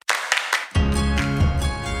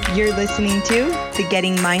You're listening to the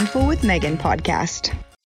Getting Mindful with Megan podcast.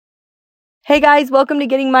 Hey guys, welcome to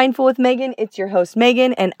Getting Mindful with Megan. It's your host,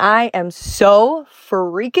 Megan, and I am so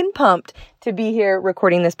freaking pumped to be here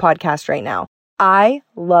recording this podcast right now. I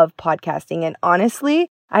love podcasting, and honestly,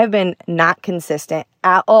 I have been not consistent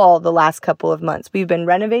at all the last couple of months. We've been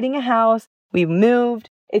renovating a house, we've moved.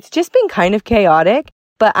 It's just been kind of chaotic,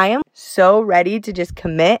 but I am so ready to just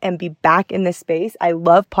commit and be back in this space. I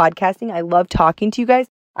love podcasting. I love talking to you guys.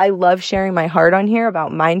 I love sharing my heart on here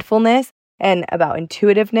about mindfulness and about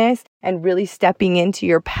intuitiveness and really stepping into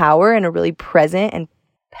your power in a really present and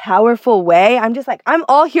powerful way. I'm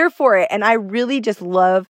all here for it. And I really just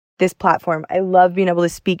love this platform. I love being able to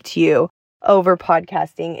speak to you over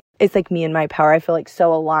podcasting. It's like me and my power. I feel like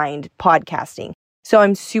so aligned podcasting. So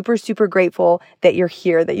I'm super, super grateful that you're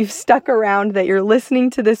here, that you've stuck around, that you're listening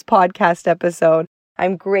to this podcast episode.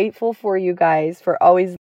 I'm grateful for you guys for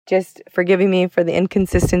always just forgiving me for the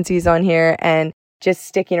inconsistencies on here and just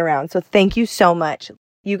sticking around. So thank you so much.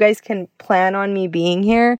 You guys can plan on me being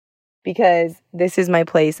here because this is my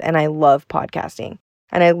place and I love podcasting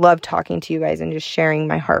and I love talking to you guys and just sharing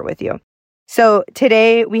my heart with you. So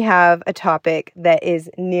today we have a topic that is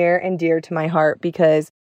near and dear to my heart because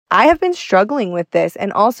I have been struggling with this.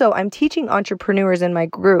 And also I'm teaching entrepreneurs in my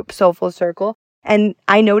group, Soulful Circle, and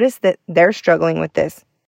I noticed that they're struggling with this.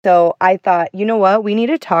 So I thought, you know what? We need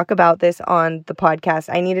to talk about this on the podcast.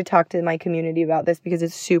 I need to talk to my community about this because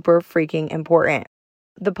it's super freaking important.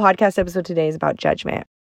 The podcast episode today is about judgment.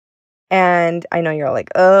 And I know you're all like,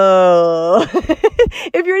 oh,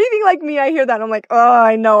 if you're anything like me, I hear that and I'm like, oh,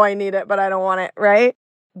 I know I need it, but I don't want it, right?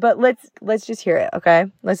 But let's just hear it, okay?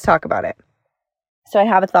 Let's talk about it. So I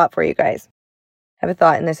have a thought for you guys. I have a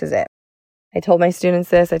thought and this is it. I told my students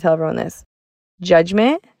this, I tell everyone this.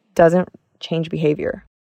 Judgment doesn't change behavior.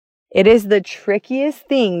 It is the trickiest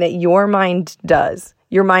thing that your mind does.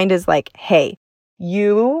 Your mind is like, hey,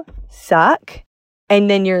 you suck. And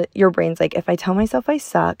then your brain's like, if I tell myself I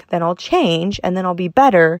suck, then I'll change and then I'll be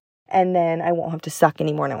better. And then I won't have to suck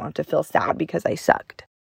anymore and I won't have to feel sad because I sucked.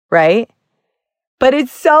 Right? But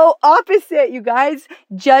it's so opposite, you guys.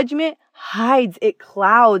 Judgment hides, it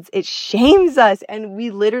clouds, it shames us, and we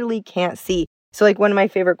literally can't see. So like one of my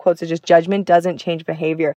favorite quotes is just judgment doesn't change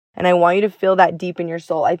behavior. And I want you to feel that deep in your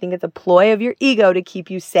soul. I think it's a ploy of your ego to keep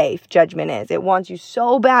you safe. Judgment is. It wants you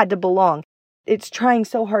so bad to belong. It's trying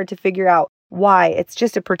so hard to figure out why. It's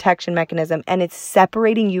just a protection mechanism and it's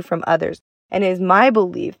separating you from others. And it is my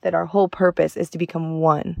belief that our whole purpose is to become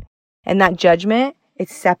one. And that judgment,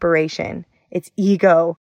 it's separation. It's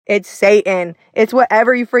ego. It's Satan. It's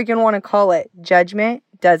whatever you freaking want to call it. Judgment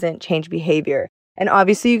doesn't change behavior. And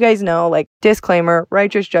obviously you guys know, like, disclaimer,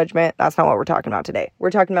 righteous judgment, that's not what we're talking about today.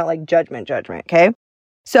 We're talking about like judgment, okay?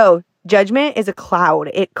 So judgment is a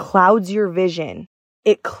cloud. It clouds your vision.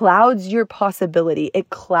 It clouds your possibility. It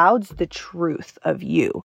clouds the truth of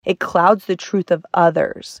you. It clouds the truth of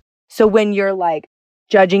others. So when you're like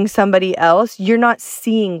judging somebody else, you're not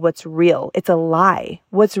seeing what's real. It's a lie.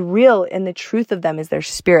 What's real and the truth of them is their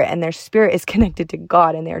spirit, and their spirit is connected to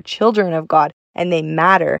God, and they are children of God, and they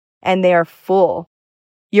matter, and they are full.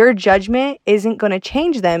 Your judgment isn't going to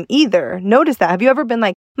change them either. Notice that. Have you ever been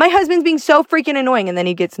like, my husband's being so freaking annoying, and then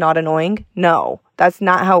he gets not annoying? No, that's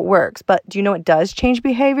not how it works. But do you know what does change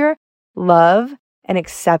behavior? Love and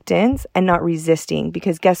acceptance and not resisting.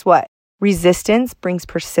 Because guess what? Resistance brings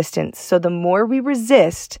persistence. So the more we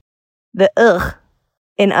resist the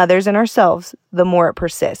in others and ourselves, the more it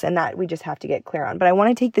persists. And that we just have to get clear on. But I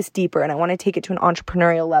want to take this deeper and I want to take it to an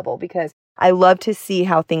entrepreneurial level because I love to see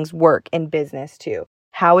how things work in business too.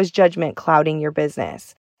 How is judgment clouding your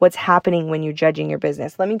business? What's happening when you're judging your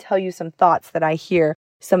business? Let me tell you some thoughts that I hear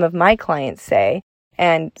some of my clients say,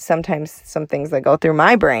 and sometimes some things that go through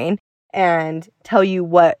my brain, and tell you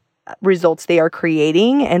what results they are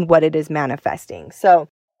creating and what it is manifesting. So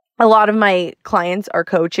a lot of my clients are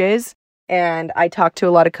coaches, and I talk to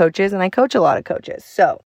a lot of coaches, and I coach a lot of coaches.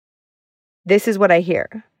 So this is what I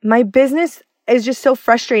hear. My business is just so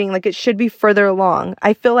frustrating. Like, it should be further along.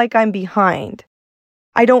 I feel like I'm behind.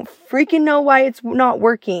 I don't freaking know why it's not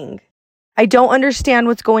working. I don't understand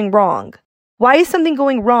what's going wrong. Why is something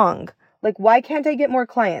going wrong? Like, why can't I get more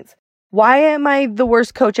clients? Why am I the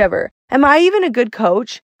worst coach ever? Am I even a good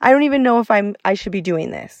coach? I don't even know if I should be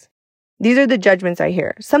doing this. These are the judgments I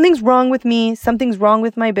hear. Something's wrong with me. Something's wrong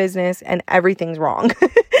with my business, and everything's wrong.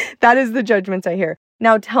 That is the judgments I hear.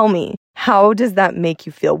 Now tell me, how does that make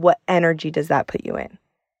you feel? What energy does that put you in?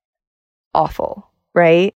 Awful,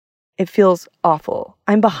 right? It feels awful.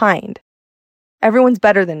 I'm behind. Everyone's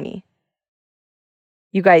better than me.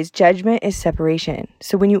 You guys, judgment is separation.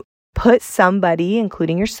 So when you put somebody,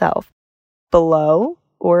 including yourself, below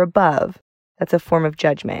or above, that's a form of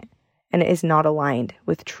judgment, and it is not aligned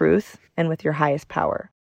with truth and with your highest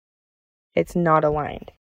power. It's not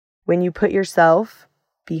aligned. When you put yourself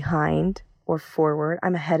behind or forward,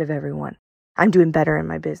 I'm ahead of everyone. I'm doing better in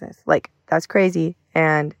my business. Like, that's crazy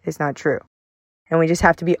and it's not true. And we just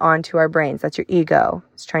have to be onto our brains. That's your ego.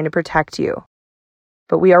 It's trying to protect you.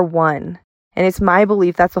 But we are one. And it's my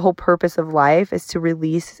belief that's the whole purpose of life, is to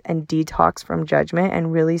release and detox from judgment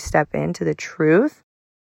and really step into the truth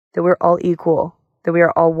that we're all equal, that we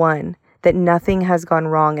are all one, that nothing has gone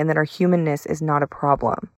wrong, and that our humanness is not a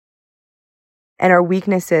problem. And our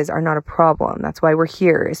weaknesses are not a problem. That's why we're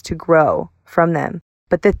here, is to grow from them.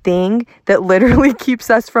 But the thing that literally keeps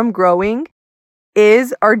us from growing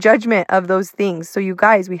is our judgment of those things. So you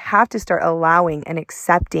guys, we have to start allowing and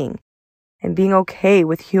accepting and being okay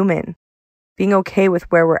with human, being okay with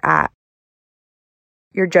where we're at.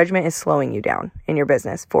 Your judgment is slowing you down in your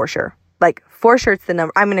business, for sure. Like, for sure, it's the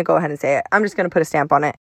number. I'm going to go ahead and say it. I'm just going to put a stamp on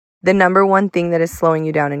it. The number one thing that is slowing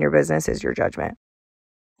you down in your business is your judgment.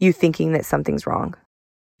 You thinking that something's wrong.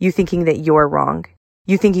 You thinking that you're wrong.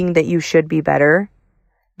 You thinking that you should be better,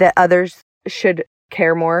 that others should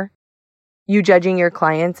care more. You judging your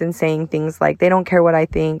clients and saying things like, they don't care what I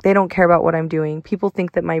think. They don't care about what I'm doing. People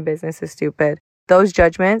think that my business is stupid. Those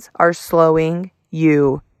judgments are slowing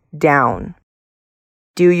you down.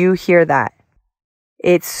 Do you hear that?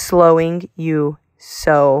 It's slowing you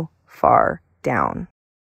so far down.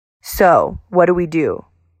 So what do?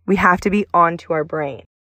 We have to be onto our brain.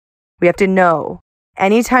 We have to know.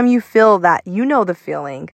 Anytime you feel that, you know the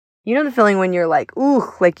feeling. You know the feeling when you're like,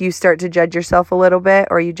 ooh, like you start to judge yourself a little bit,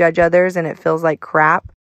 or you judge others and it feels like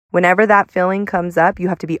crap. Whenever that feeling comes up, you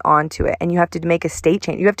have to be onto it and you have to make a state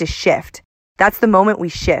change. You have to shift. That's the moment we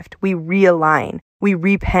shift. We realign. We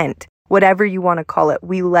repent. Whatever you want to call it.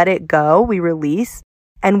 We let it go. We release.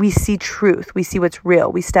 And we see truth. We see what's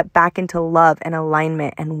real. We step back into love and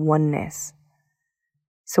alignment and oneness.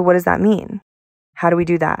 So what does that mean? How do we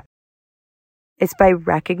do that? It's by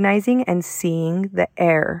recognizing and seeing the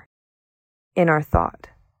error in our thought.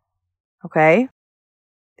 Okay?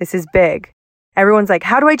 This is big. Everyone's like,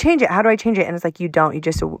 how do I change it? How do I change it? And it's like, you don't. You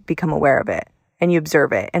just become aware of it and you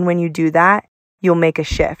observe it. And when you do that, you'll make a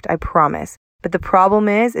shift. I promise. But the problem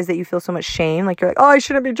is that you feel so much shame. Like, you're like, oh, I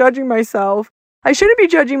shouldn't be judging myself. I shouldn't be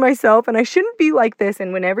judging myself, and I shouldn't be like this.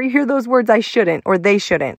 And whenever you hear those words, I shouldn't, or they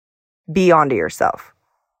shouldn't, be onto yourself.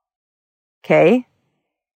 Okay?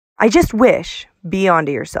 I just wish. Be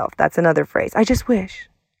onto yourself. That's another phrase. I just wish.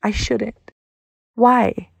 I shouldn't.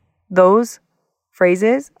 Why? Those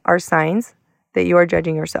phrases are signs that you are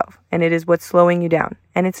judging yourself, and it is what's slowing you down,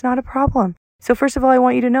 and it's not a problem. So first of all, I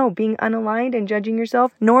want you to know, being unaligned and judging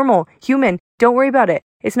yourself, normal, human. Don't worry about it.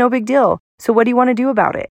 It's no big deal. So what do you want to do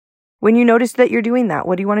about it? When you notice that you're doing that,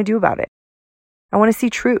 what do you want to do about it? I want to see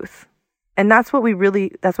truth. And that's what we really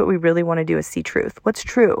want to do, is see truth. What's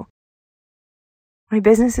true? My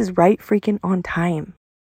business is right freaking on time.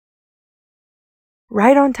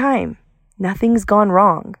 Right on time. Nothing's gone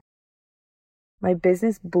wrong. My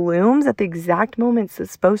business blooms at the exact moments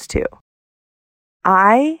it's supposed to.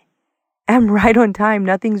 I am right on time.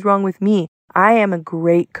 Nothing's wrong with me. I am a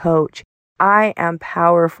great coach. I am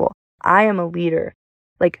powerful. I am a leader.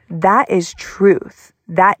 Like, that is truth.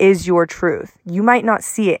 That is your truth. You might not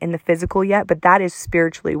see it in the physical yet, but that is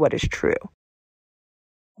spiritually what is true.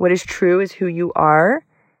 What is true is who you are,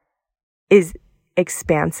 is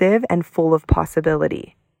expansive and full of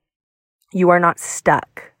possibility. You are not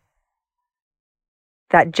stuck.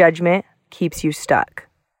 That judgment keeps you stuck.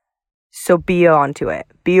 So be onto it.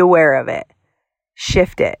 Be aware of it.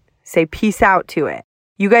 Shift it. Say peace out to it.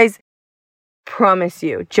 You guys, promise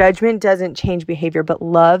you, judgment doesn't change behavior, but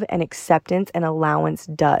love and acceptance and allowance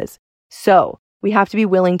does. So we have to be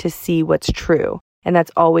willing to see what's true. And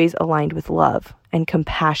that's always aligned with love and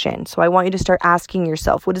compassion. So I want you to start asking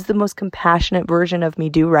yourself, what does the most compassionate version of me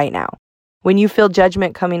do right now? When you feel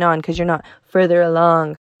judgment coming on because you're not further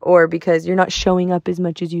along, or because you're not showing up as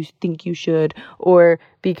much as you think you should, or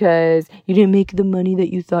because you didn't make the money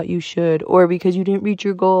that you thought you should, or because you didn't reach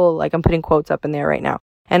your goal. Like, I'm putting quotes up in there right now.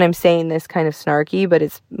 And I'm saying this kind of snarky, but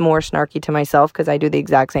it's more snarky to myself because I do the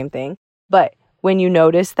exact same thing. But when you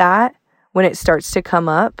notice that, when it starts to come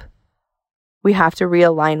up, we have to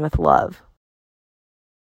realign with love.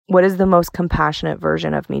 What is the most compassionate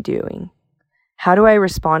version of me doing? How do I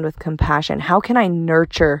respond with compassion? How can I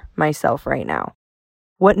nurture myself right now?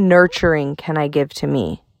 What nurturing can I give to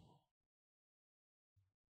me?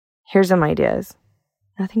 Here's some ideas.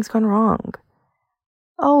 Nothing's gone wrong.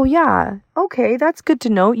 Oh, yeah. Okay, that's good to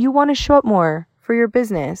know. You want to show up more for your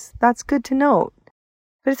business. That's good to note.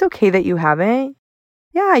 But it's okay that you haven't.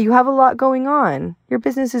 Yeah, you have a lot going on. Your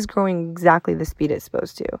business is growing exactly the speed it's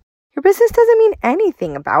supposed to. Your business doesn't mean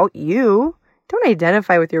anything about you. Don't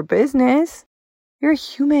identify with your business. You're a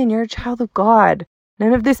human. You're a child of God.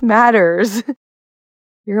 None of this matters.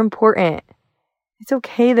 You're important. It's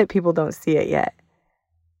okay that people don't see it yet.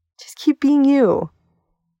 Just keep being you.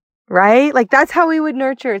 Right? Like, that's how we would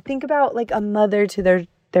nurture. Think about like a mother to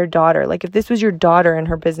their daughter. Like, if this was your daughter and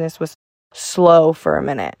her business was slow for a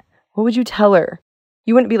minute, what would you tell her?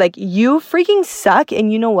 You wouldn't be like, you freaking suck,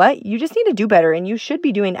 and you know what? You just need to do better, and you should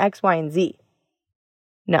be doing X, Y, and Z.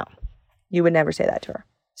 No, you would never say that to her.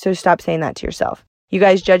 So stop saying that to yourself. You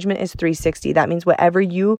guys, judgment is 360. That means whatever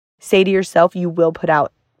you say to yourself, you will put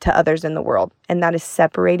out to others in the world. And that is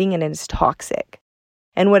separating, and it is toxic.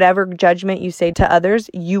 And whatever judgment you say to others,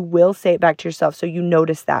 you will say it back to yourself. So you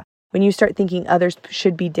notice that. When you start thinking others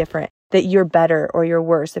should be different, that you're better or you're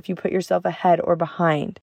worse, if you put yourself ahead or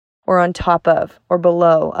behind, or on top of, or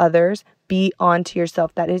below others, be onto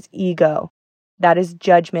yourself. That is ego. That is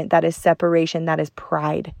judgment. That is separation. That is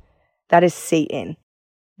pride. That is Satan.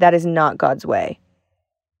 That is not God's way.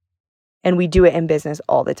 And we do it in business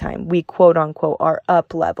all the time. We quote unquote are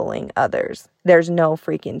up-leveling others. There's no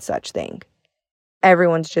freaking such thing.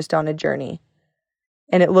 Everyone's just on a journey.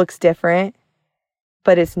 And it looks different,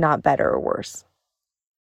 but it's not better or worse.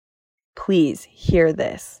 Please hear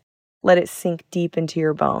this. Let it sink deep into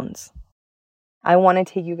your bones. I want to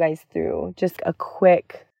take you guys through just a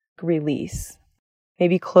quick release.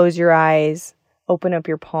 Maybe close your eyes, open up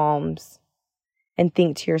your palms, and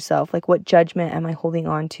think to yourself, like, what judgment am I holding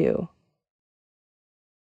on to?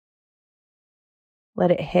 Let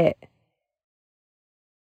it hit.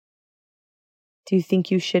 Do you think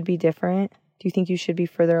you should be different? Do you think you should be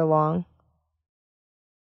further along?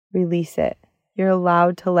 Release it. You're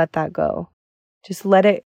allowed to let that go. Just let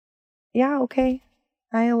it. Yeah, okay.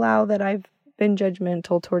 I allow that I've been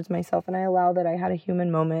judgmental towards myself, and I allow that I had a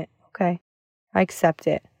human moment. Okay. I accept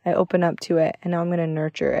it. I open up to it, and now I'm going to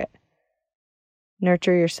nurture it.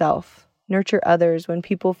 Nurture yourself. Nurture others. When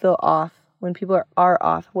people feel off, when people are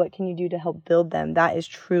off, what can you do to help build them? That is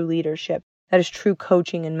true leadership. That is true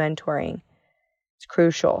coaching and mentoring. It's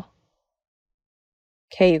crucial.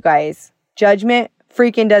 Okay, you guys. Judgment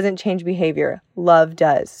freaking doesn't change behavior. Love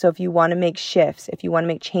does. So if you want to make shifts, if you want to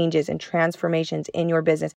make changes and transformations in your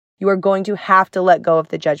business, you are going to have to let go of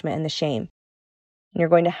the judgment and the shame. And you're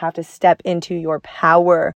going to have to step into your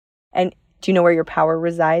power. And do you know where your power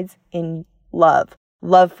resides? In love.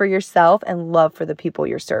 Love for yourself and love for the people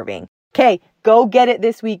you're serving. Okay, go get it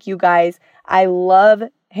this week, you guys. I love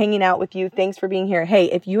hanging out with you. Thanks for being here. Hey,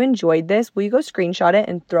 if you enjoyed this, will you go screenshot it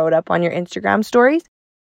and throw it up on your Instagram stories?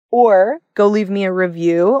 Or go leave me a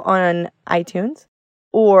review on iTunes,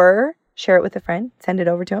 or share it with a friend. Send it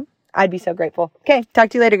over to them. I'd be so grateful. Okay, talk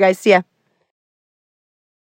to you later, guys. See ya.